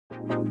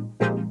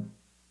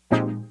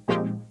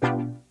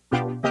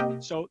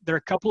So there are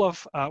a couple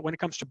of, when it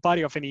comes to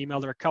body of an email,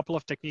 there are a couple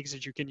of techniques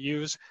that you can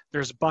use.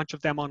 There's a bunch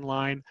of them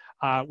online.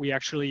 We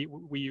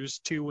use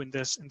two in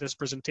this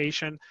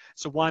presentation.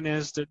 So one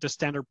is the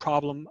standard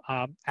problem,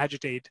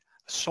 agitate,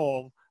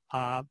 solve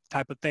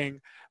type of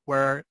thing,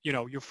 where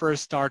you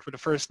first start with the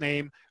first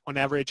name on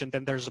average, and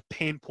then there's a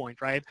pain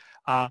point, right?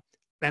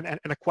 And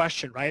a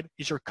question, right?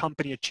 Is your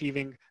company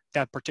achieving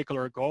that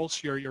particular goal?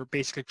 So you're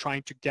basically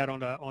trying to get on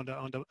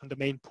the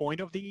main point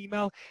of the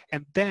email,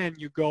 and then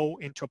you go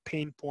into a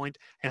pain point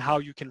and how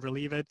you can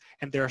relieve it.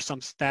 And there are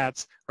some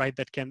stats, right,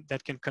 that can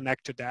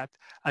connect to that.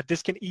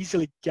 This can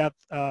easily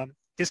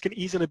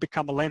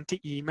become a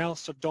lengthy email,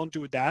 so don't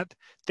do that.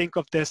 Think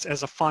of this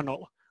as a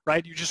funnel,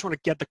 right? You just want to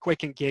get the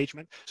quick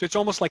engagement. So it's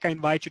almost like I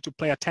invite you to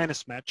play a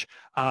tennis match.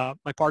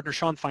 My partner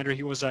Sean Finder,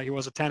 he was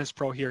a tennis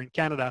pro here in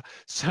Canada.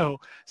 So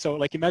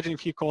like imagine if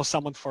he calls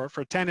someone for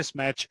a tennis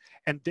match,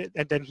 and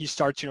then he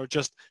starts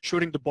just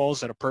shooting the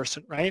balls at a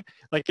person, right?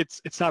 Like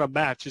it's not a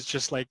match. It's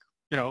just like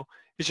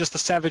it's just a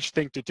savage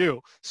thing to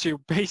do. So you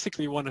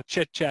basically want to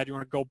chit chat. You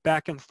want to go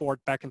back and forth.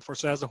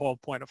 So that's the whole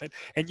point of it.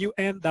 And you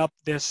end up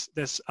this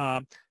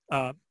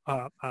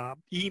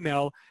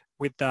email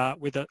with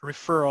a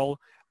referral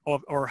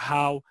or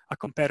how a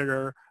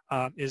competitor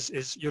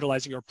is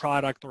utilizing your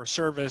product or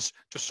service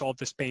to solve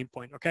this pain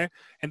point, okay?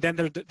 And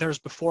then there's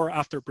before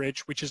after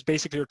bridge, which is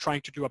basically you're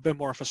trying to do a bit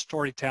more of a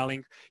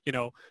storytelling.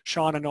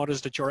 Sean, I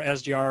noticed that your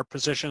SDR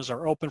positions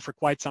are open for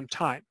quite some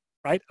time,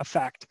 right? A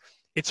fact.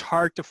 It's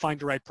hard to find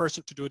the right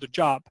person to do the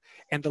job,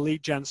 and the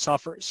lead gen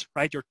suffers,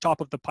 right? Your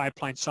top of the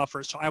pipeline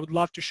suffers. So I would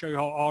love to show you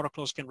how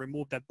Autoklose can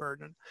remove that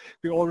burden.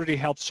 We already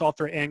helped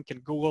Software Inc.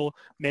 and Google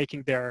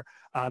making their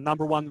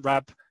 #1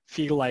 rep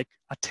feel like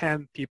a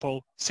 10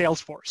 people sales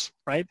force,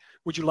 right?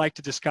 Would you like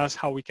to discuss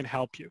how we can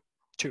help you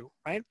too,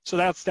 right? So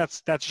that's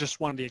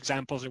just one of the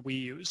examples that we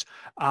use.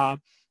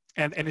 And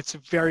it's a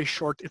very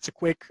short, it's a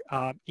quick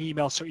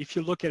email. So if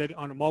you look at it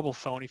on a mobile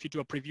phone, if you do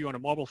a preview on a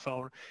mobile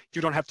phone,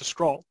 you don't have to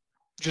scroll.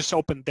 Just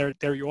open,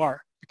 there you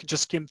are. You can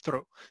just skim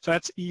through. So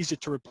that's easy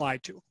to reply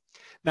to.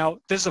 Now,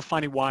 this is a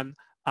funny one.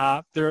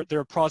 There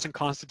are pros and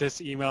cons to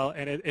this email,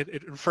 and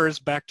it refers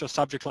back to a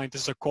subject line.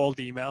 This is a cold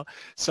email.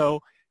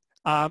 So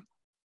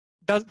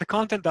the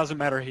content doesn't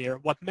matter here.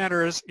 What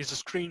matters is a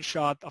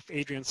screenshot of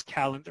Adrian's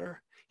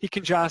calendar. He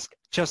can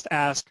just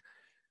ask,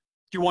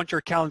 do you want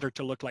your calendar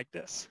to look like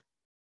this?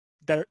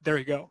 There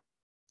you go,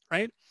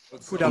 right?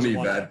 Who doesn't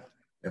want that?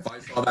 If I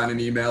saw that in an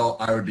email,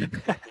 I would be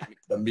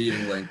the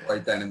meeting link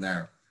right then and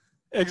there.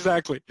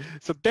 Exactly.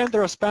 So then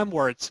there are spam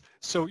words.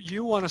 So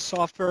you want a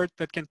software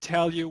that can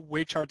tell you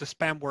which are the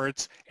spam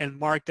words and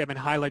mark them and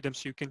highlight them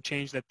so you can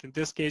change that. In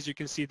this case, you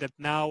can see that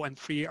now and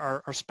 3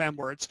 are spam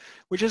words,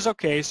 which is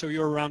okay. So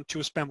you're around 2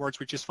 spam words,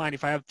 which is fine.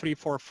 If I have 3,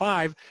 4,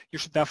 5, you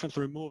should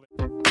definitely remove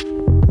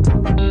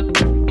it.